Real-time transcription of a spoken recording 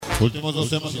Últimos dos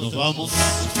temas y nos vamos.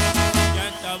 Ya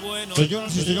está bueno.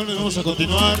 Señoras y señores, vamos a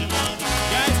continuar.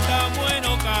 Ya está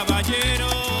bueno, caballero.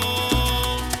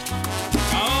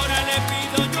 Ahora le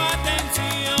pido yo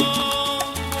atención.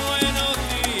 Buenos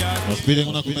días. Nos piden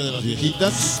una cumbia de las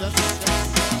viejitas.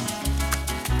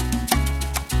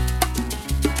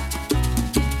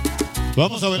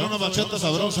 Vamos a ver una bachata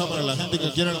sabrosa para la gente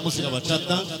que quiere la música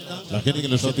bachata, la gente que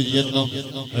le está pidiendo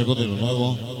algo de lo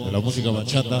nuevo, de la música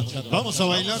bachata. Vamos a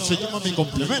bailar, se llama Mi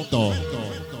Complemento.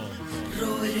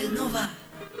 Robert Nova,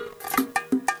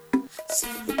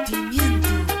 sentimiento.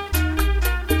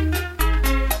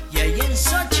 Y ahí en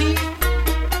Sochi,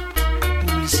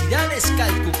 publicidades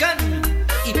Calcucán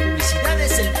y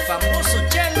publicidades El Famoso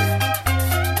Chel.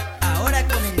 Ahora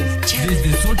con el Chel.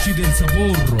 Desde Sochi del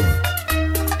Sabor.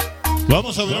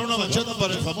 Vamos a ver una bachata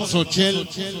para el famoso Chel,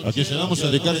 a quien se vamos a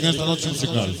dedicar en esta noche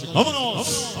musical.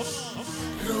 ¡Vámonos!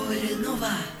 Robert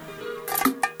Nova,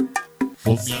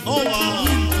 ¡Cumbia Nova!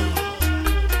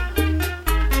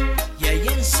 y ahí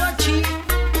en Sochi,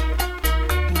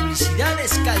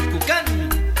 publicidades Calcucán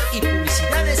y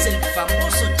publicidades El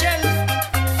Famoso Chel.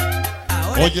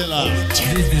 Ahora Óyela,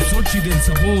 Desde Sochi del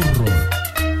Sabor.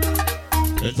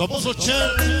 el famoso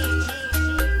Chel.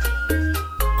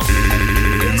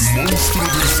 El monstruo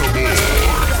del sabor.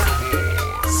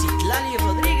 Citlali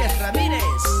Rodríguez Ramírez,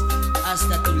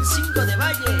 hasta Tulcinco de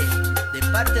Valle, de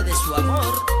parte de su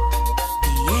amor,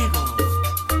 Diego.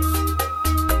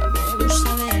 Me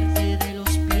gusta verte de los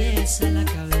pies a la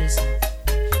cabeza,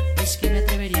 es que me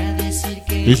atrevería a decir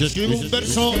que Y se escribe un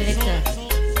verso perfecta.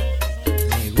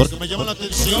 porque me llama la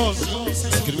atención.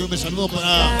 Escribe un saludo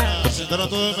para presentar a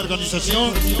toda mi organización,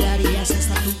 Olvidarías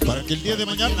hasta tu para que el día de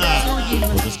mañana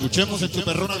pues escuchemos en tu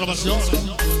perrona grabación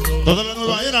toda la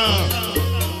nueva era.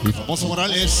 Mi famoso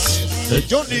Morales, el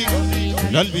Johnny,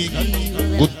 el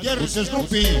Alvin, Gutiérrez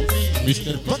Snoopy,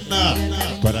 Mr. Panda,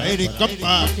 para Eric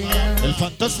Campa, el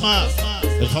Fantasma,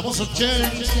 el famoso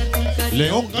Chel,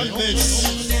 León Galvez,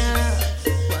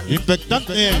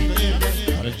 Impactante,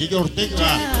 para el Guillo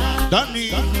Ortega, Dani,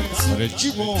 para el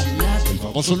Chivo, el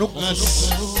famoso Lucas,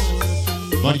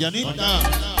 Marianita,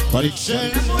 para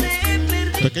Ixel,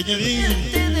 Pequeña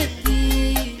Edil. de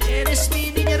ti. Eres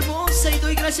mi niña hermosa y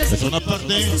doy gracias Es una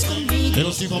parte de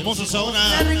los infamosos ahora.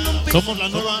 Somos la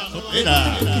nueva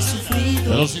era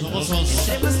de los infamosos.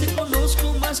 Entre más te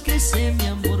conozco, más crece mi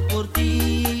amor por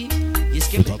ti. Y es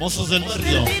que Los famosos del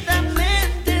barrio.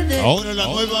 perdidamente de Ahora la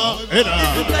nueva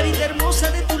era. tu carita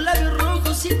hermosa, de tus labios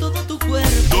rojos y todo tu cuerpo.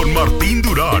 Don Martín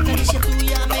Duran. La caricia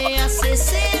tuya me hace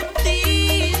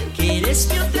sentir que eres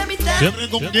mi otra mitad. Siempre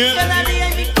con piel. Cada día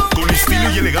en mi Con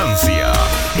estilo y elegancia.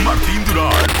 Martín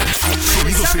Duran.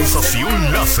 Sonido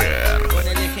Sensación LASSER. con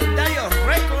el legendario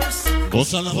Records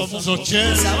Goza la famoso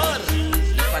Chel. Sabor.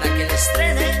 Y para que le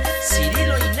estrene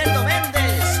Cirilo y Neto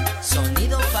Méndez,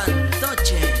 Sonido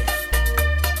Fantoche.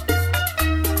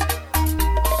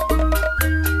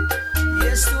 Y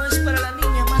esto es para la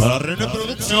niña más Para René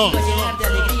Producción. va a llenar de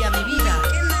alegría mi vida,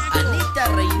 Anita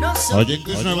Reynoso. Allá en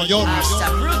Queens, Nueva York. Hasta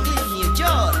Brooklyn, New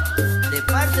York, de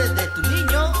parte de tu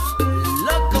niño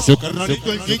loco Y su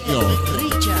carnalito el Kikio.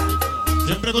 Richard.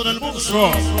 Siempre con el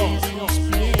monstruo.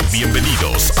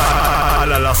 Bienvenidos a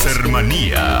la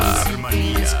LASSERmanía.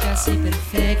 Es casi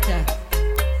perfecta.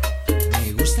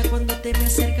 Me gusta cuando te me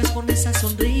acercas con esa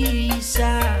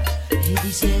sonrisa y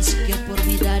dices que por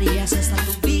mí darías hasta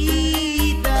tu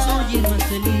vida. Soy el más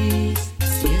feliz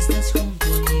si estás junto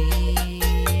a mí.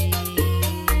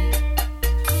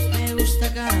 Me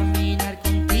gusta caminar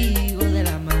contigo de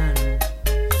la mano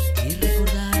y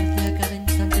recordarte a cada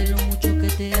instante lo mucho que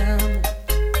te amo.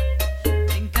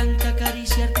 Me encanta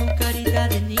acariciar tu carita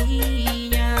de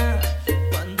niña.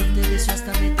 Cuando te beso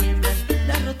hasta me tiemblan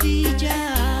las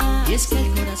rodillas. Y es que el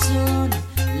corazón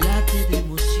late de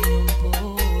emoción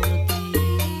por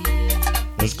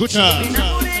ti. Escucha. Me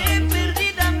enamoré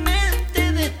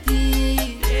perdidamente de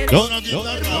ti. Eres Dona mi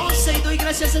guitarra. hermosa y doy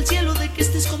gracias al cielo de que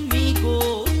estés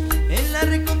conmigo. En la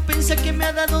recompensa que me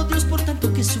ha dado Dios por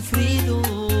tanto que he sufrido.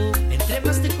 Entre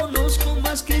más te conozco,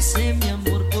 más crece mi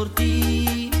amor por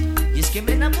ti. Y es que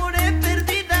me enamoré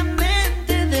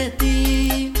perdidamente de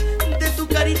ti, de tu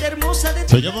carita hermosa, de tu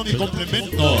Se llama Mi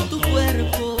Complemento. tu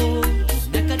cuerpo.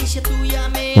 Una caricia tuya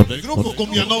me Por el grupo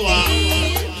Cumbia Nova.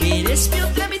 que eres mi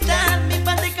otra mitad, mi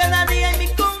pan de cada día y mi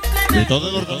De complemento.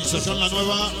 toda la organización La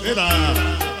Nueva Era.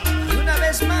 Y una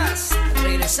vez más,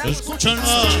 regresamos Escúchala.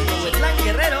 a Huetlán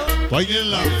Guerrero,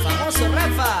 Bailenla. el famoso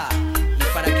Rafa.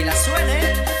 Y para que la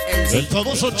suene, El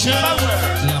famoso Chel.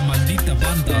 La maldita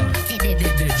banda.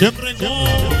 Siempre con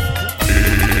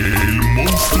El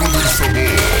monstruo del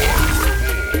sabor.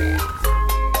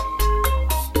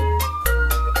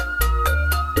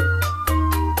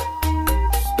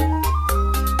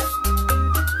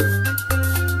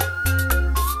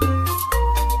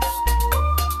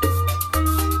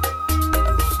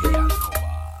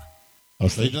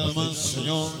 Hasta ahí nada más,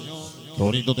 señor. Qué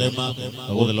bonito tema,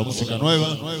 la voz de la música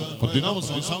nueva. Continuamos,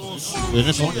 avanzamos en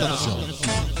esa bonita nación.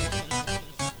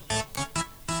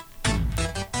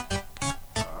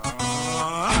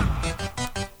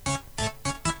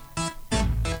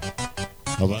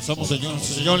 Avanzamos, señoras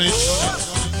y señores.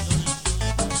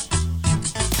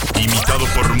 Imitado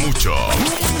por muchos,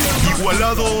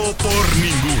 igualado por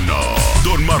ninguno.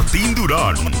 Don Martín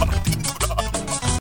Durán.